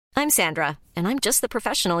I'm Sandra, and I'm just the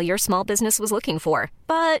professional your small business was looking for.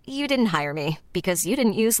 But you didn't hire me because you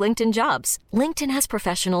didn't use LinkedIn Jobs. LinkedIn has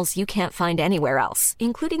professionals you can't find anywhere else,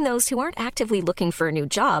 including those who aren't actively looking for a new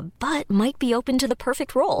job, but might be open to the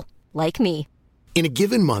perfect role, like me. In a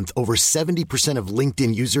given month, over 70% of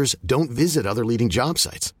LinkedIn users don't visit other leading job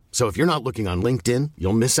sites. So if you're not looking on LinkedIn,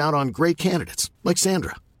 you'll miss out on great candidates like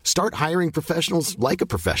Sandra. Start hiring professionals like a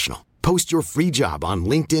professional. Post your free job on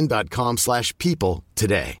linkedin.com/people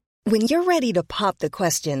today. When you're ready to pop the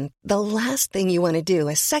question, the last thing you want to do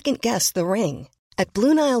is second-guess the ring. At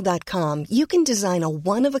BlueNile.com, you can design a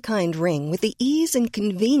one-of-a-kind ring with the ease and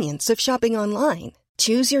convenience of shopping online.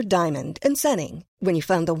 Choose your diamond and setting. When you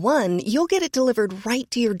find the one, you'll get it delivered right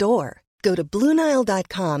to your door. Go to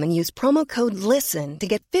BlueNile.com and use promo code LISTEN to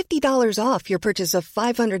get $50 off your purchase of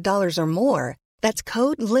 $500 or more. That's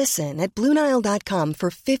code LISTEN at BlueNile.com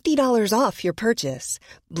for $50 off your purchase.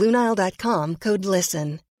 BlueNile.com, code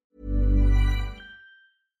LISTEN.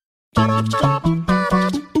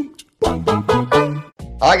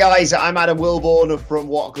 Hi guys, I'm Adam Wilborn from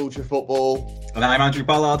What Culture Football. And I'm Andrew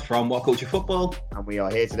Ballard from What Culture Football. And we are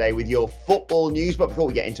here today with your football news. But before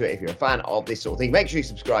we get into it, if you're a fan of this sort of thing, make sure you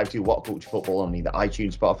subscribe to What Culture Football on either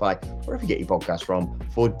iTunes, Spotify, or wherever you get your podcast from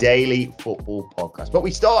for daily football podcasts. But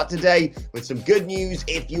we start today with some good news.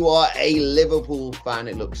 If you are a Liverpool fan,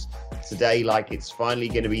 it looks today like it's finally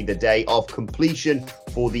going to be the day of completion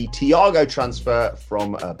for the Thiago transfer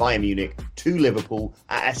from Bayern Munich to Liverpool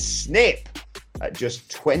at a snip at just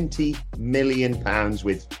 £20 million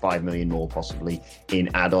with £5 million more possibly in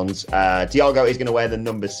add-ons. Thiago is going to wear the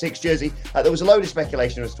number 6 jersey. There was a load of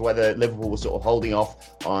speculation as to whether Liverpool was sort of holding off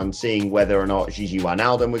on seeing whether or not Gigi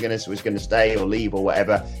Wijnaldum was going to stay or leave or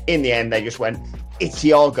whatever. In the end, they just went, it's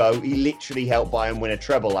Thiago. He literally helped Bayern win a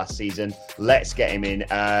treble last season. Let's get him in.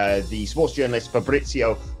 The sports journalist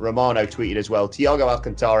Fabrizio Romano tweeted as well, Thiago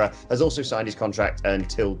Alcantara has also signed his contract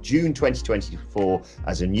until June 2024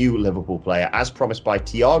 as a new Liverpool player. As promised by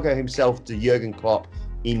Thiago himself to Jurgen Klopp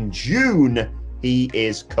in June, he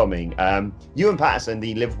is coming. Ewan Patterson,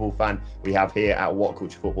 the Liverpool fan we have here at What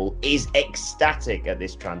Culture Football, is ecstatic at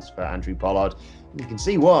this transfer, Andrew Pollard. You can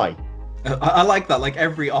see why. I like that. Like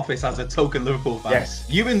every office has a token Liverpool fan. Yes.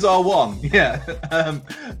 Ewan's our one. Yeah.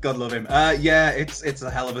 God love him. Yeah, it's a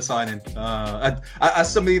hell of a signing.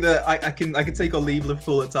 As somebody that I can take or leave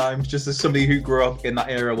Liverpool at times, just as somebody who grew up in that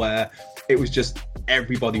era where it was just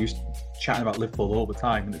everybody was chatting about Liverpool all the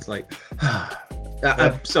time, and it's like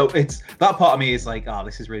so it's that part of me is like,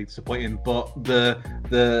 this is really disappointing. But the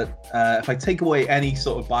if I take away any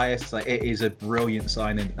sort of bias, like it is a brilliant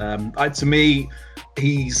signing. To me,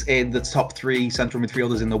 he's in the top 3 central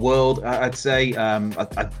midfielders in the world. I'd say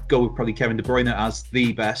I'd go with probably Kevin De Bruyne as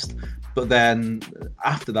the best. But then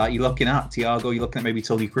after that, you're looking at Thiago, you're looking at maybe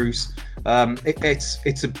Toni Kroos.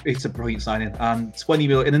 It's a brilliant signing, and 20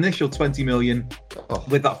 million, an initial 20 million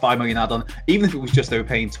with that 5 million add-on. Even if it was just they were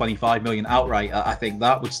paying 25 million outright, I think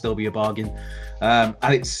that would still be a bargain. And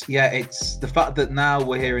it's the fact that now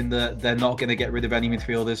we're hearing that they're not going to get rid of any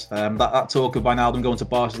midfielders. That talk of Wijnaldum going to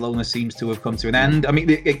Barcelona seems to have come to an end. I mean,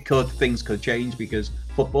 things could change because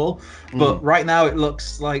football, but right now it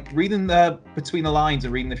looks like, reading between the lines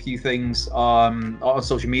and reading a few things on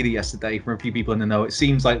social media yesterday from a few people in the know, it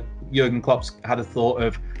seems like Jurgen Klopp's had a thought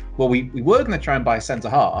of, well, we were going to try and buy a centre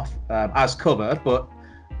half as cover, but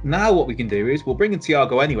now what we can do is we'll bring in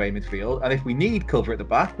Thiago anyway in midfield, and if we need cover at the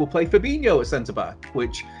back, we'll play Fabinho at centre back.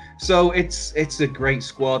 So it's a great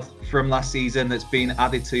squad from last season that's been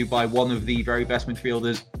added to by one of the very best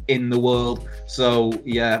midfielders in the world. So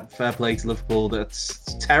yeah, fair play to Liverpool.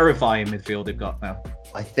 That's terrifying midfield they've got now.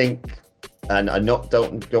 I think, and I don't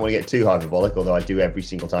want to get too hyperbolic, although I do every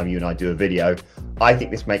single time you and I do a video, I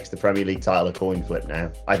think this makes the Premier League title a coin flip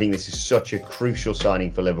now. I think this is such a crucial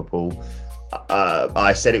signing for Liverpool.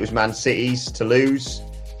 I said it was Man City's to lose.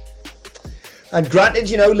 And granted,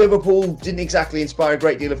 Liverpool didn't exactly inspire a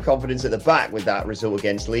great deal of confidence at the back with that result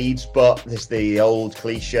against Leeds, but there's the old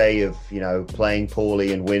cliche of, playing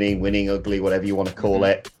poorly and winning ugly, whatever you want to call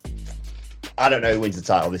it. I don't know who wins the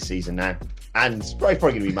title this season now. And it's probably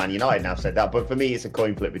going to be Man United now, I've said that. But for me, it's a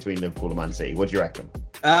coin flip between Liverpool and Man City. What do you reckon?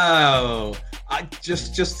 Oh, I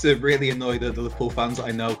just to really annoy the Liverpool fans that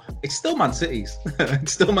I know, it's still Man City's.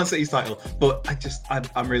 It's still Man City's title. But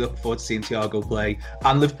I'm really looking forward to seeing Thiago play.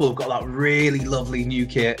 And Liverpool have got that really lovely new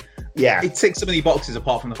kit. Yeah. It ticks so many boxes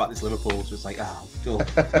apart from the fact it's Liverpool. So it's like,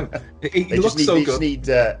 it looks so good.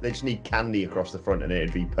 They just need candy across the front and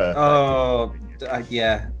it'd be perfect. Oh,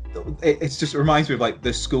 yeah. It just reminds me of like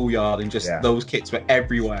the schoolyard and just those kits were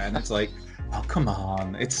everywhere. And it's like, Oh, come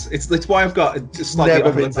on. It's why I've got just slightly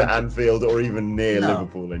never been to Anfield or even near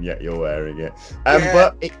Liverpool, and yet you're wearing it.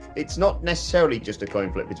 But it's not necessarily just a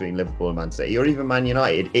coin flip between Liverpool and Man City or even Man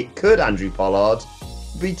United. It could, Andrew Pollard,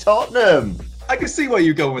 be Tottenham. I can see where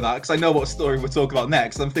you're going with that, because I know what story we're talking about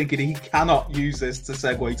next. I'm thinking he cannot use this to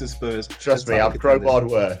segue to Spurs. Trust me, I've crowbarred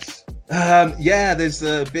worse.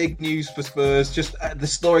 There's big news for Spurs. Just the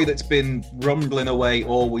story that's been rumbling away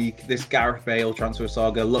all week. This Gareth Bale transfer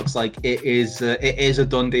saga looks like it is a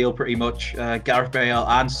done deal pretty much. Gareth Bale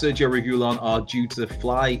and Sergio Reguilon are due to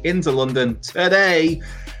fly into London today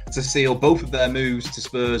to seal both of their moves to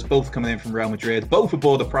Spurs, both coming in from Real Madrid, both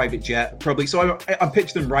aboard a private jet, probably. So I'm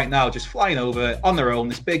picturing them right now just flying over on their own,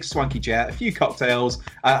 this big swanky jet, a few cocktails,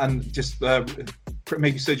 and just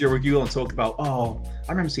maybe Sergio Reguilon talked about, I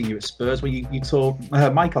remember seeing you at Spurs when you tore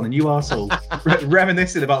Mike on a new arsehole,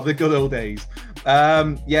 reminiscing about the good old days.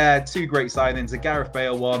 Two great signings. The Gareth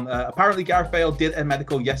Bale one. Apparently Gareth Bale did a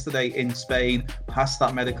medical yesterday in Spain, passed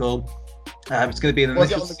that medical. It's going to be an initial...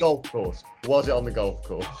 Was it on the golf course? Was it on the golf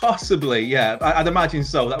course? Possibly, yeah. I'd imagine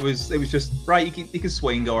so. It was just right. You can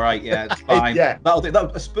swing, all right. Yeah, it's fine. Yeah. That'll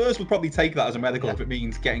do. Spurs would probably take that as a medical if it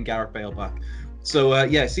means getting Gareth Bale back. So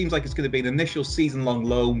it seems like it's going to be an initial season-long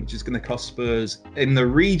loan, which is going to cost Spurs in the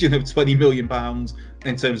region of £20 million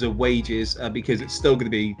in terms of wages, because it's still going to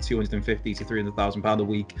be £250,000 to £300,000 a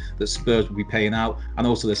week that Spurs will be paying out, and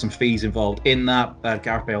also there's some fees involved in that.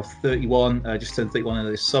 Gareth Bale, 31, just turned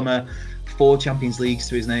 31 this summer. 4 Champions Leagues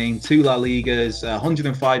to his name, 2 La Ligas,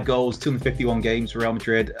 105 goals, 251 games for Real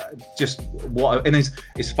Madrid. In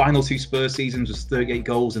his final 2 Spurs seasons was 38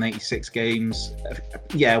 goals in 86 games.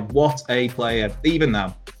 What a player, even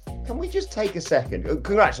now. Can we just take a second?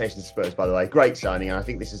 Congratulations to Spurs, by the way. Great signing. And I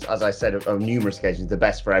think this is, as I said on numerous occasions, the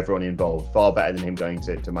best for everyone involved. Far better than him going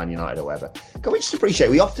to Man United or whatever. Can we just appreciate,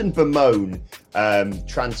 we often bemoan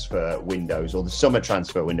transfer windows, or the summer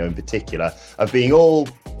transfer window in particular, of being all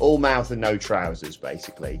mouth and no trousers,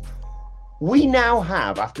 basically. We now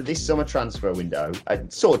have, after this summer transfer window,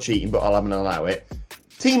 sort of cheating, but I'll have to allow it,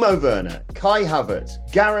 Timo Werner, Kai Havertz,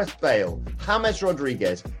 Gareth Bale, James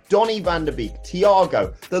Rodriguez, Donny van der Beek,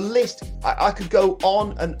 Thiago. The list, I could go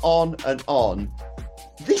on and on and on.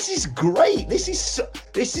 This is great. This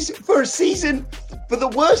is for a season, for the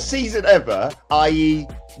worst season ever, i.e.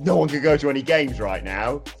 no one can go to any games right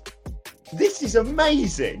now. This is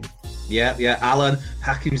amazing. Yeah. Alan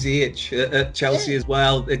Hakim Ziyech at Chelsea as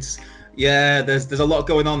well. There's a lot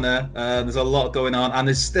going on there. There's a lot going on, and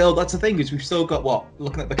there's still, that's the thing, is we've still got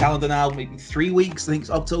looking at the calendar now, maybe 3 weeks. I think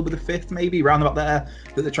it's October the 5th, maybe round about there,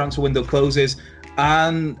 that the transfer window closes.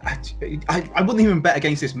 And I wouldn't even bet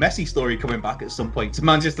against this Messi story coming back at some point to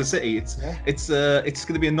Manchester City. It's going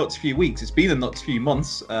to be a nuts few weeks. It's been a nuts few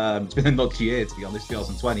months. It's been a nuts year, to be honest,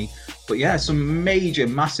 2020. But yeah, some major,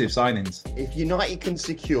 massive signings. If United can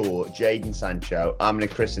secure Jadon Sancho, I'm going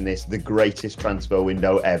to christen this the greatest transfer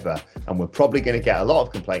window ever. And we're probably going to get a lot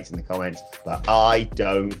of complaints in the comments, but I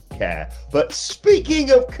don't care. But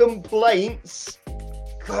speaking of complaints,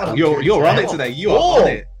 God, you're on it today. You are on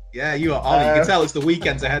it. Yeah, you are on it. You can tell it's the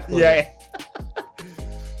weekends ahead. Yeah.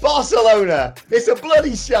 Barcelona, it's a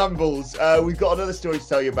bloody shambles. We've got another story to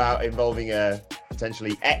tell you about involving a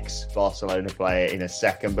potentially ex-Barcelona player in a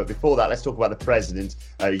second. But before that, let's talk about the president,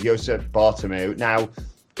 Josep Bartomeu. Now,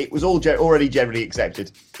 it was already generally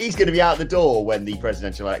accepted. He's going to be out the door when the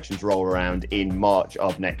presidential elections roll around in March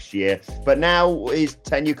of next year. But now his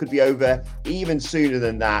tenure could be over even sooner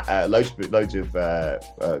than that. Loads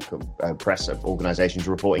of press organisations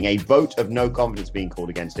reporting a vote of no confidence being called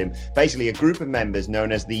against him. Basically, a group of members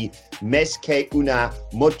known as the Més que una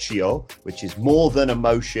moció, which is more than a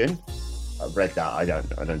motion. I've read that. I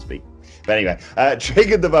don't speak. But anyway,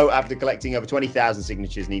 triggered the vote after collecting over 20,000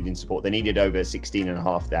 signatures needing support. They needed over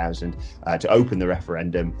 16,500 to open the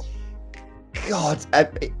referendum. God,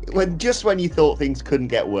 when you thought things couldn't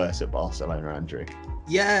get worse at Barcelona, Andrew.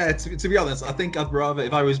 Yeah, to be honest, I think I'd rather,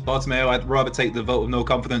 if I was Bartomeu, I'd rather take the vote of no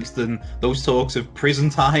confidence than those talks of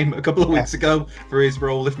prison time a couple of weeks ago for his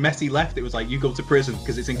role. If Messi left, it was like, you go to prison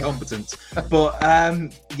because it's incompetence. But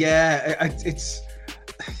it's,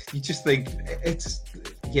 you just think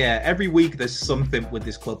every week there's something with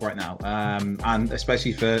this club right now, and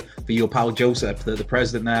especially for your pal Joseph, the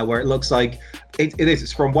president there, where it looks like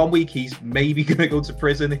it's from 1 week he's maybe going to go to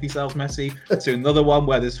prison if he sells Messi, to another one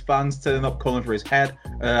where there's fans turning up calling for his head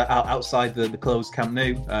outside the closed Camp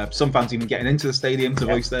Nou. Some fans even getting into the stadium to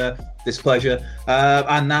voice their displeasure,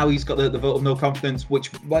 and now he's got the vote of no confidence,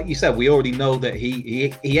 which, like you said, we already know that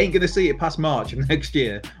he ain't going to see it past March of next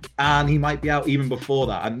year, and he might be out even before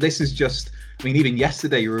that. And this is just I mean, even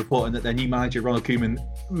yesterday, you were reporting that their new manager, Ronald Koeman,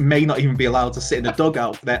 may not even be allowed to sit in the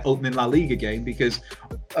dugout for their opening La Liga game because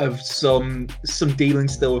of some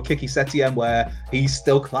dealings still with Quique Setien, where he's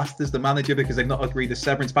still classed as the manager because they've not agreed the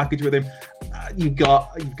severance package with him. You've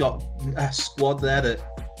got a squad there that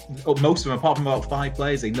most of them, apart from about 5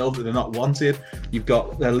 players, they know that they're not wanted. You've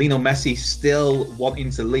got Lionel Messi still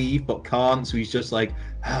wanting to leave but can't, so he's just like,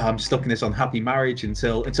 I'm stuck in this unhappy marriage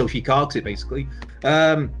until she carks it, basically.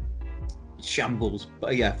 Shambles.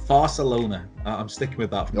 But yeah, Barcelona. I'm sticking with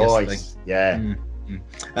that from yesterday. Yeah. And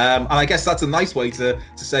I guess that's a nice way to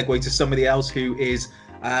segue to somebody else who is,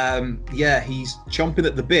 he's chomping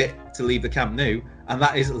at the bit to leave the Camp Nou, and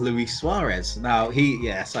that is Luis Suarez. Now,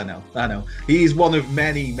 I know. He is one of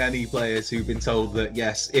many, many players who've been told that,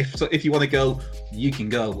 yes, if you want to go, you can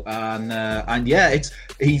go. And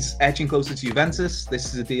he's edging closer to Juventus.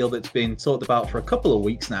 This is a deal that's been talked about for a couple of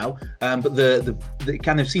weeks now, but the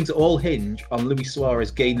kind of seems to all hinge on Luis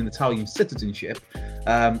Suarez gaining Italian citizenship.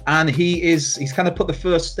 And he's kind of put the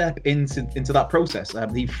first step into that process.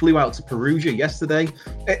 He flew out to Perugia yesterday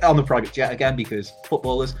on the private jet again because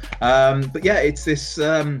footballers. But yeah, it's this.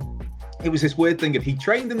 It was this weird thing of he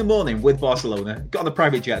trained in the morning with Barcelona, got on a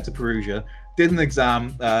private jet to Perugia, did an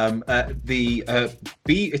exam, the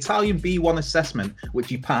Italian B1 assessment, which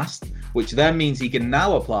he passed, which then means he can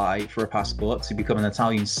now apply for a passport to become an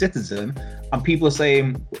Italian citizen. And people are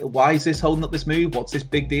saying, why is this holding up this move? What's this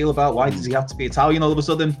big deal about? Why does he have to be Italian all of a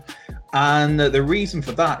sudden? And the reason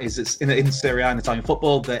for that is it's in Serie A in Italian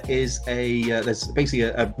football, there's basically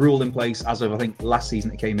a rule in place as of, I think, last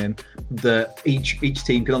season it came in, that each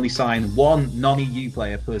team can only sign one non-EU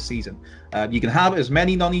player per season. You can have as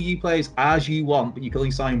many non-EU players as you want, but you can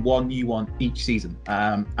only sign one new one each season.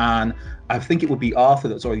 And I think it would be Arthur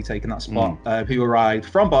that's already taken that spot, who arrived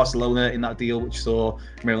from Barcelona in that deal, which saw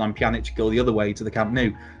Miralem Pjanic go the other way to the Camp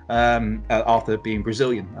Nou. Arthur being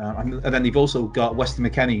Brazilian. And then they've also got Weston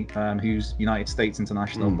McKennie, who's United States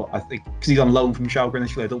international, but I think because he's on loan from Schalke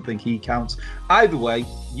initially, I don't think he counts. Either way,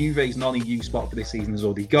 Juve's non-EU spot for this season is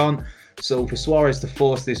already gone. So for Suarez to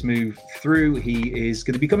force this move through, he is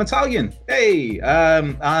going to become Italian. Hey!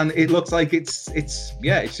 And it looks like it's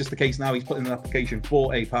just the case now. He's put in an application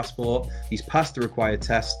for a passport. He's passed the required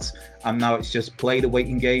tests, and now it's just play the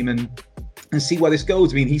waiting game and see where this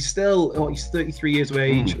goes. I mean, he's 33 years of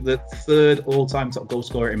age, the 3rd all-time top goal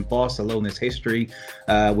scorer in Barcelona's history,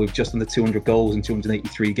 with just under 200 goals in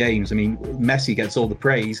 283 games. I mean, Messi gets all the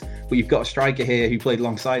praise, but you've got a striker here who played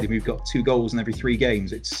alongside him who've got 2 goals in every 3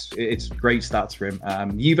 games. It's great stats for him.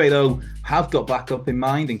 Juve, though, have got backup in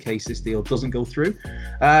mind in case this deal doesn't go through.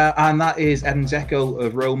 And that is Edin Dzeko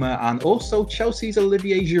of Roma and also Chelsea's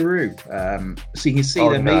Olivier Giroud. So you can see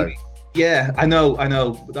maybe... Yeah, I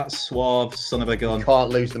know. That suave son of a gun. You can't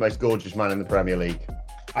lose the most gorgeous man in the Premier League.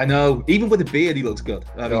 I know. Even with a beard, he looks good.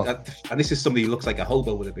 I mean, and this is somebody who looks like a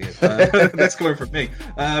hobo with a beard. That's coming from me.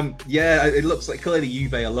 It looks like clearly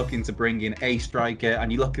Juve are looking to bring in a striker,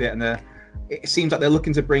 and you look at it and it seems like they're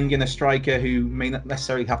looking to bring in a striker who may not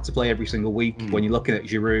necessarily have to play every single week. When you're looking at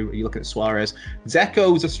Giroud, you look at Suarez.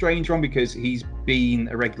 Dzeko's a strange one because he's been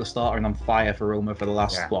a regular starter and on fire for Roma for the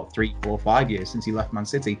last 3, 4, 5 years since he left Man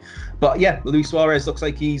City. But yeah, Luis Suarez looks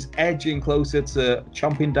like he's edging closer to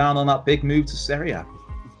chomping down on that big move to Serie A.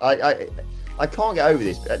 I can't get over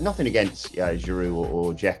this. Nothing against Giroud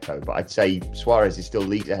or Dzeko, but I'd say Suarez is still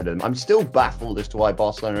leagues ahead of them. I'm still baffled as to why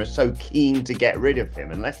Barcelona are so keen to get rid of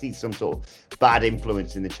him, unless he's some sort of bad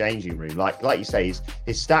influence in the changing room. Like you say, his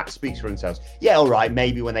stats speaks for themselves. Yeah, all right,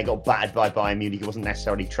 maybe when they got battered by Bayern Munich, he wasn't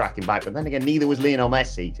necessarily tracking back, but then again, neither was Lionel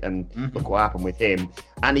Messi, and look what happened with him.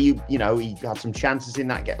 And he had some chances in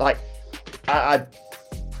that game.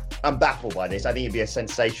 I'm baffled by this. I think it'd be a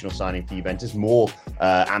sensational signing for Juventus. More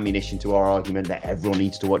ammunition to our argument that everyone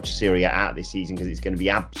needs to watch Serie A out this season because it's going to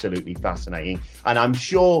be absolutely fascinating. And I'm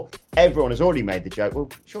sure everyone has already made the joke,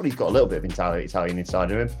 well, surely he's got a little bit of Italian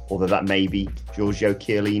inside of him, although that may be Giorgio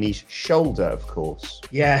Chiellini's shoulder, of course.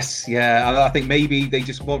 Yes, yeah. I think maybe they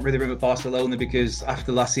just want rid of him at Barcelona because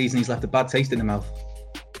after last season he's left a bad taste in the mouth.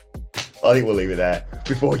 I think we'll leave it there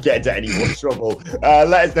before we get into any more trouble.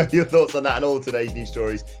 Let us know your thoughts on that and all today's news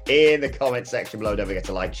stories in the comment section below. Don't forget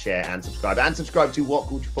to like, share and subscribe. And subscribe to What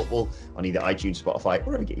Culture Football on either iTunes, Spotify,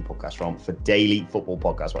 wherever you get your podcast from for daily football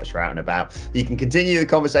podcasts while you're out and about. You can continue the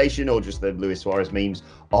conversation or just the Luis Suarez memes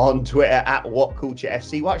on Twitter at What Culture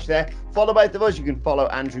FC. Watch there. Follow both of us. You can follow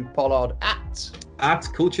Andrew Pollard at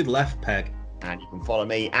Cultured Left Peg. And you can follow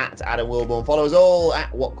me at Adam Wilborn. Follow us all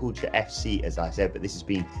at What Culture FC, as I said. But this has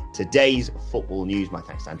been today's football news. My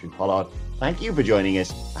thanks to Andrew Pollard. Thank you for joining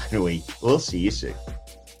us, and we will see you soon.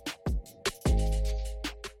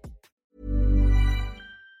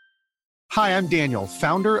 Hi, I'm Daniel,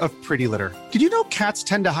 founder of Pretty Litter. Did you know cats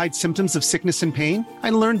tend to hide symptoms of sickness and pain? I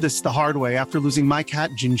learned this the hard way after losing my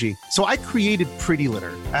cat, Gingy. So I created Pretty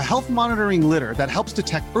Litter, a health monitoring litter that helps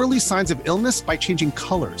detect early signs of illness by changing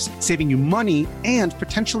colors, saving you money and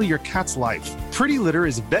potentially your cat's life. Pretty Litter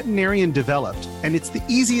is veterinarian developed, and it's the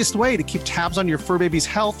easiest way to keep tabs on your fur baby's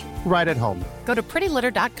health right at home. Go to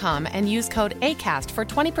prettylitter.com and use code ACAST for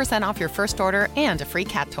 20% off your first order and a free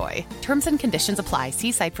cat toy. Terms and conditions apply.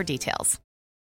 See site for details.